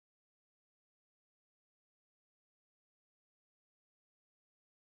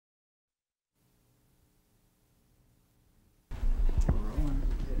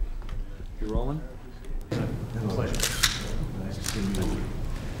Logan. Pleasure. Nice to see you.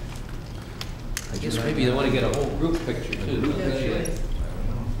 I guess maybe they want to get a whole group picture too.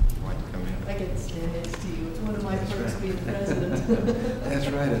 I get to stand next to you. It's one of my perks being president. That's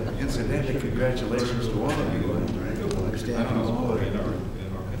right. And incidentally, congratulations to all of you. I'm standing all of you.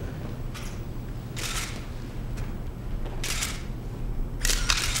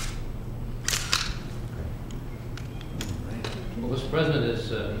 Well, Mr. President,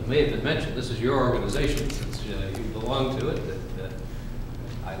 as may have been mentioned, this is your organization since you belong to it. That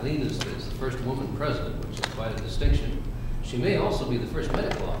Eileen is the first woman president, which is quite a distinction. She may also be the first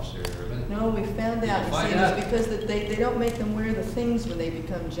medical officer. No, we found out. See, it's because they don't make them wear the things when they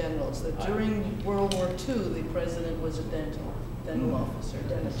become generals. That during World War II, the president was a dental officer,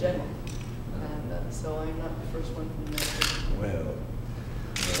 dental general. And so I'm not the first one from medical. Well,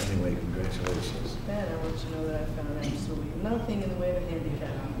 anyway, congratulations. And I want you to know that I found absolutely nothing in the way of a handicap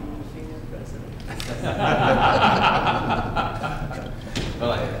in being a female president.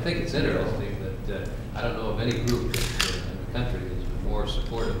 Well, I think it's interesting that I don't know of any group in the country that's been more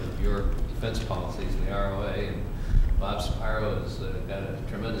supportive of your defense policies than the ROA. And Bob Spiro has got a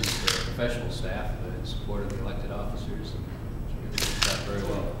tremendous professional staff in support of the elected officers. And it's really worked out very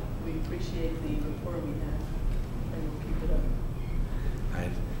well. We appreciate the rapport we have, and we'll keep it up. I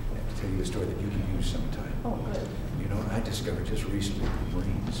have to tell you a story that you can use sometime. Oh, good. You know, I discovered just recently the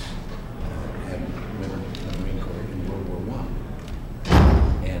Marines had women in the Marine Corps in World War I.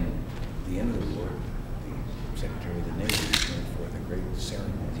 And at the end of the war, the Secretary of the Navy went forth a great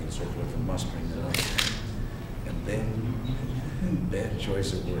ceremony in circular for mustering the men. And then, bad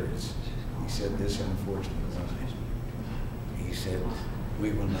choice of words, he said this unfortunate line. He said,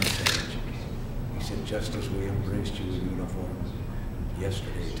 "We will not change." He said, "Just as we embraced you in uniform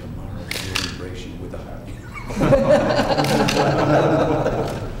yesterday, tomorrow we'll embrace you with a hug."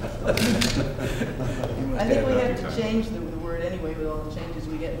 I think we have to change the word anyway with all the changes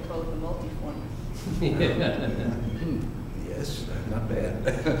we get and call it the multiform. Yes, not bad.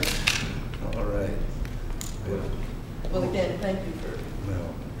 All right. Well, again, thank you for. Well,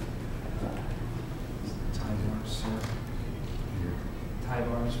 Tie bars, sir. Tie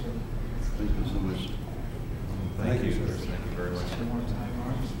bars for. thank you so much. Thank you. Sir. Thank you very much. Some more tie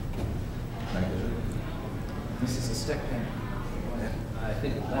bars. Thank you. This is a stick pin. I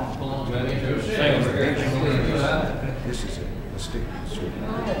think that belongs right This is a stick. I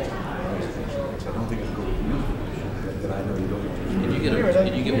don't think it'll go with you, but I know you don't.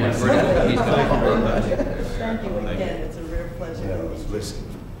 Can you get one for him? Thank you again. It's a rare pleasure. Yeah, listen,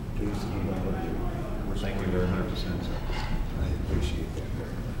 please, thank you very much. I appreciate that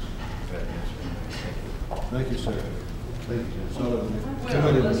very much. Thank you, sir. Thank you. Well,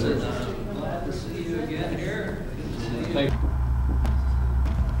 listen, glad to see you again here. Thank you.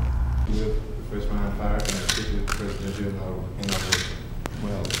 The first man fired and the secret president inauguration.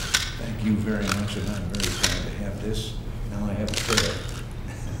 Well, thank you very much, and I'm very glad to have this. Now I have a prayer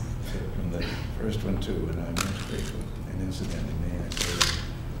from the first one too, and I'm most grateful. And incidentally, may I say,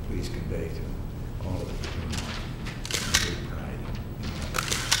 please convey to all of you my great pride in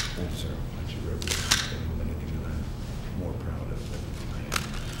you, sir, what you represent, and anything that I'm more proud of than I am.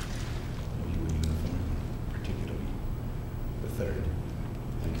 You in uniform, particularly the third.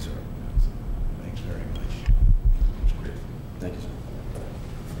 Thank you, sir. Thanks very much. It's great. Thank you, sir.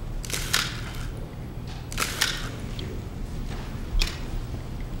 Thank you.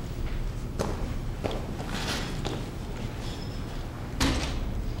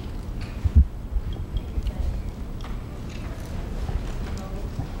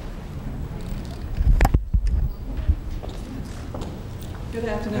 Good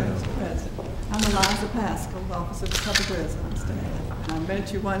afternoon, Mr. President. I'm Eliza Pascal, Office of the Public Residence Staff. I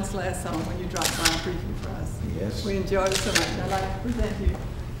met you once last summer when you dropped by briefly for us. Yes. We enjoyed it so much. I'd like to present you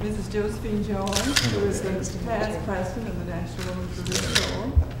Mrs. Josephine Jones, who is the past president of the National Women's Relief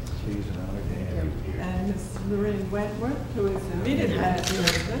Corps. She's an honor to have you here. And Ms. Lorraine Wentworth, who is the immediate past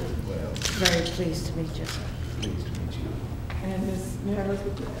president. Well, Very pleased to meet you. pleased to meet you. And Ms. Mary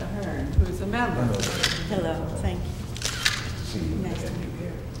Hearn, who is a member. Hello, thank you. See you. Nice to have meet you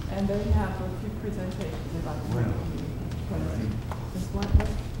here. And they have a few presentations about the Well, Ms.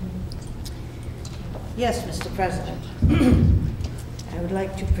 Wentworth? Yes, Mr. President. I would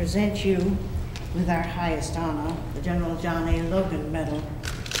like to present you with our highest honor, the General John A. Logan Medal,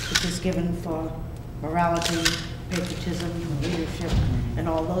 which is given for morality, patriotism, leadership, and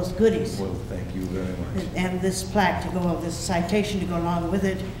all those goodies. well, thank you very much. And this plaque to go, this citation to go along with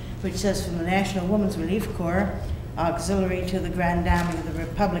it, which says from the National Women's Relief Corps, auxiliary to the Grand Army of the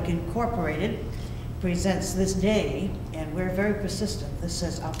Republic Incorporated, presents this day, and we're very persistent. This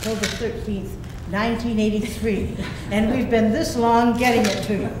says October 13th, 1983, and we've been this long getting it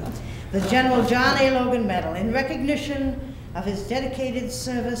to you. The General John A. Logan Medal in recognition of his dedicated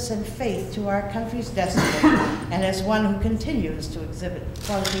service and faith to our country's destiny, and as one who continues to exhibit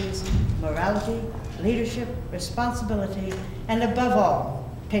qualities, morality, leadership, responsibility, and above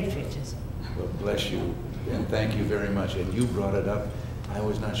all, patriotism. Well, bless you, and thank you very much. And you brought it up. I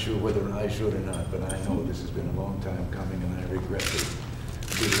was not sure whether I should or not, but I know this has been a long time coming, and I regret the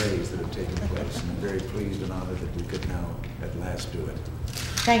delays that have taken place. And I'm very pleased and honored that we could now at last do it.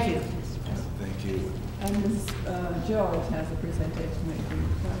 Thank you. Thank you. And Ms. George has a presentation.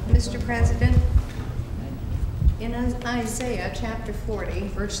 Mr. President, in Isaiah chapter 40,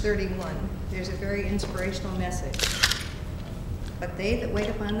 verse 31, there's a very inspirational message. But they that wait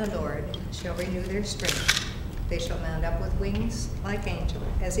upon the Lord shall renew their strength. They shall mount up with wings like angels,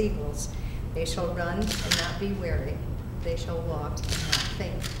 as eagles. They shall run and not be weary. They shall walk and not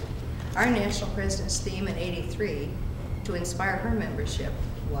faint. Our national president's theme in '83, to inspire her membership,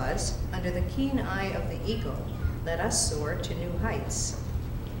 was, under the keen eye of the eagle, let us soar to new heights.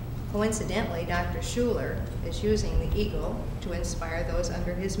 Coincidentally, Dr. Schuler is using the eagle to inspire those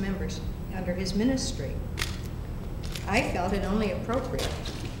under his ministry. I felt it only appropriate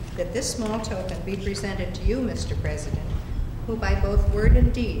that this small token be presented to you, Mr. President, who by both word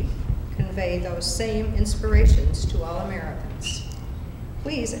and deed convey those same inspirations to all Americans.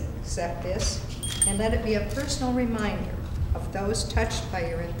 Please accept this and let it be a personal reminder of those touched by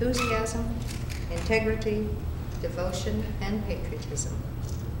your enthusiasm, integrity, devotion, and patriotism.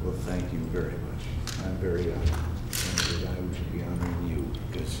 Well, thank you very much. I'm very honored. And I should be honoring you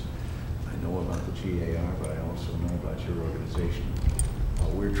because I know about the GAR, but I also know about your organization.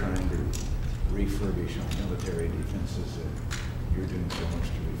 We're trying to refurbish our military defenses. You're doing so much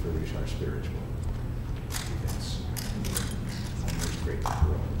to refurbish our spiritual defense. I'm very grateful for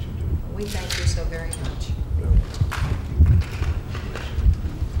all that you do. We thank you so very much. Well, thank you.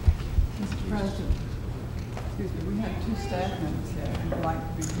 Mr. President, excuse me, we have two staff members here who would like to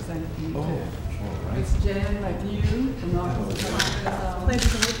be presented to you too. All right. Ms. Jan McHugh from the Office of Public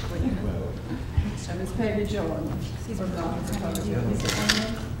Affairs. Well, And Ms. Peggy Jordan from the Office of Public Affairs.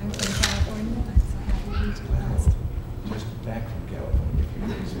 I'm from California. I'm so happy to meet you last. just back from California a few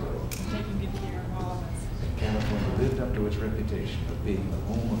days ago. Taking good care of all of us. California lived up to its reputation of being the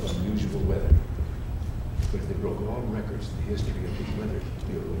home of unusual weather. Because they broke all records in the history of the Weather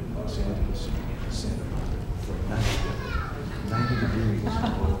Bureau in Los Angeles and Santa Monica for 90 degrees in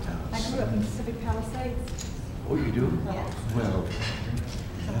both towns. I grew up in Pacific Palisades. Oh, you do? Yes. Well,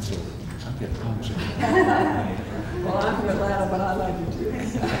 that's a, I'm getting homesick. Well, I'm from Atlanta, but I love you too.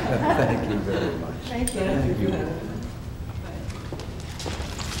 Thank you very much. Thank you. Thank you.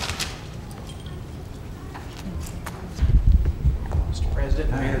 Mr.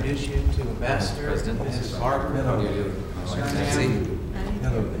 President, may I introduce you to Ambassador Mrs. Barbour. Hello. Suriname.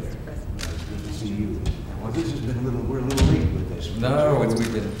 Hello there. It's good to see you. Well, this has been we're a little late with this. No,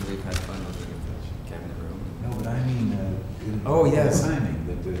 we've had fun with the cabinet room. No, but I mean, Oh, yes. the timing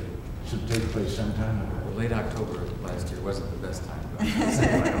that should take place sometime ago. Well, late October last year wasn't the best time. I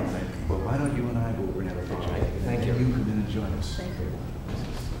don't think. Well, why don't you and I go over and have a picture? Thank you. You come in and join us.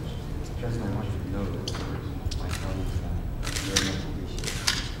 Mr. President, I want you to know that my colleagues very much appreciate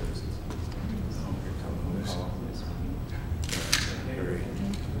these courtesies. Your telephone call, this meeting.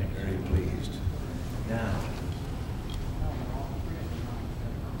 Very pleased. Now,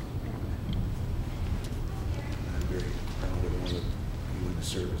 I'm very proud of all that you in the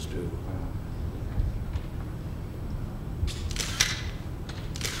service do.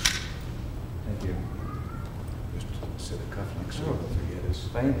 Thank you. Just a set of cufflinks so don't forget us.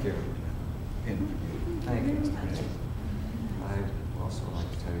 Thank you. Pin for you. Thank you, Mr. President. I'd also like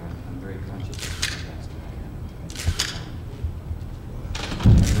to tell you I'm very conscious of the best I am. I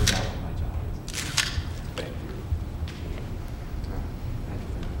have no doubt in my job. Thank you. Thank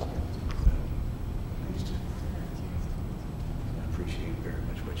you very much. Pleased to I appreciate very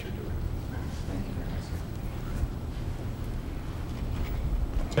much what you're doing. Thank you very much, sir.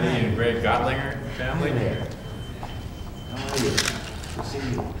 Eddie and Greg Gottlinger family. There. How are you? Good to see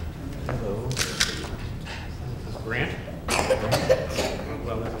you. Hello. Grant.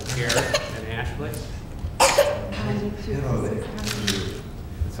 Well, this is Garrett and Ashley. Hello there.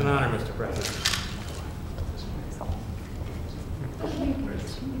 It's an honor, Mr. President.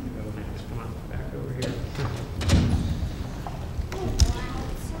 Come on, back over here.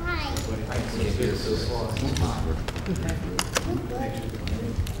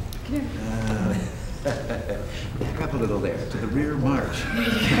 Back up a little there, to the rear march.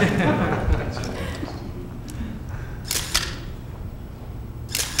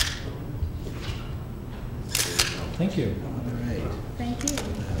 Thank you. All right. Thank you.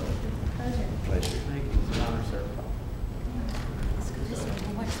 Pleasure. Pleasure. Thank you. It's an honor, sir.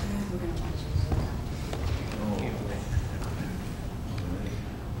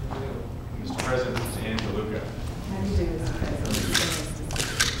 Mr. President, it's Ann DeLuca. How do you do, Mr. President?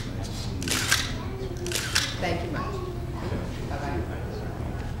 Nice to see you. Thank you much. Bye-bye.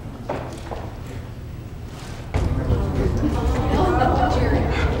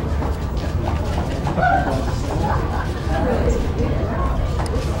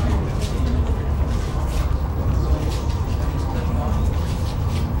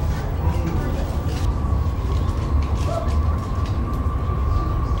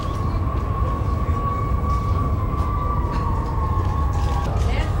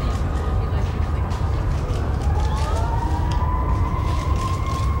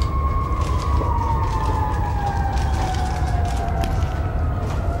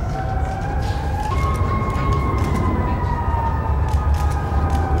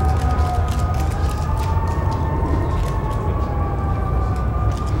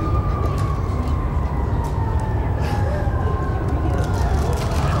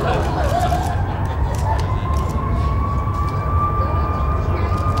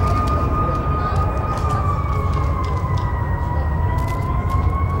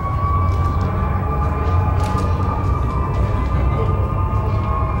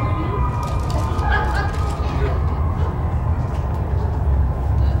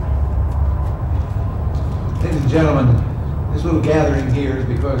 Ladies and gentlemen, this little gathering here is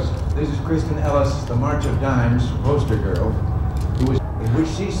because this is Kristen Ellis, the March of Dimes poster girl, in which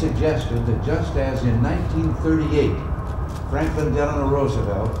she suggested that just as in 1938, Franklin Delano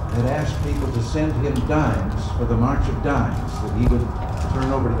Roosevelt had asked people to send him dimes for the March of Dimes, that he would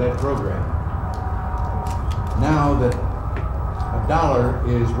turn over to that program. Now that a dollar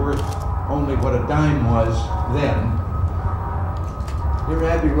is worth only what a dime was then, here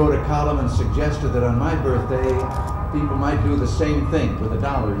Abby wrote a column and suggested that on my birthday, people might do the same thing with a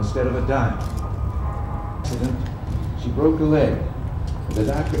dollar instead of a dime. Accident, she broke a leg. The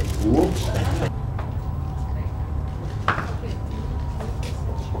doctor, whoops.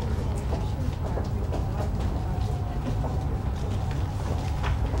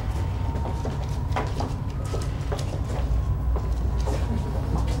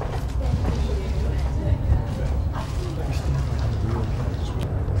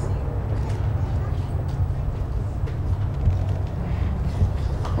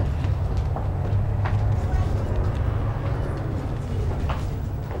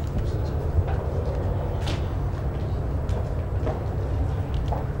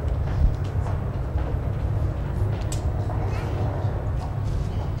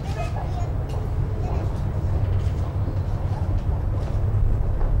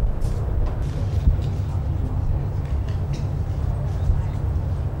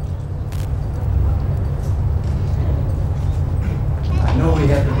 We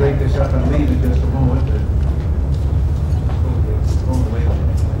have to break this up and leave in just a moment.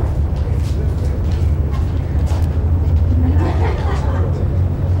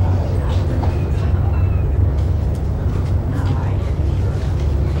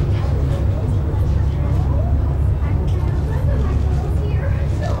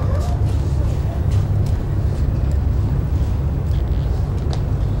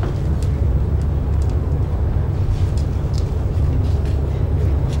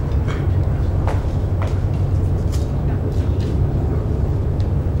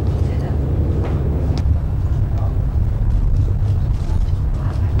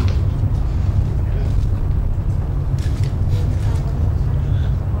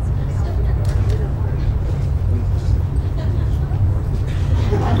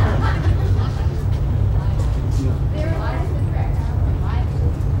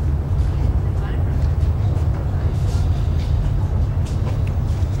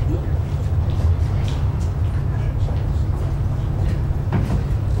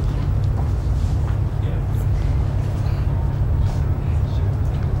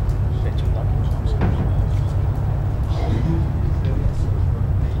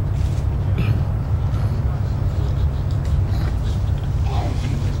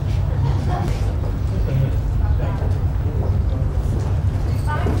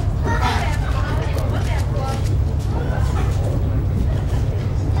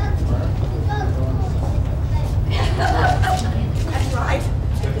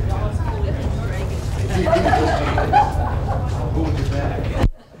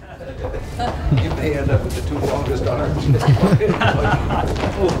 may end up with the two longest arms. Get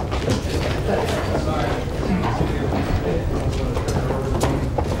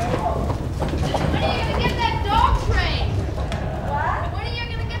that dog track!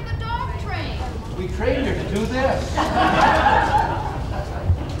 do this.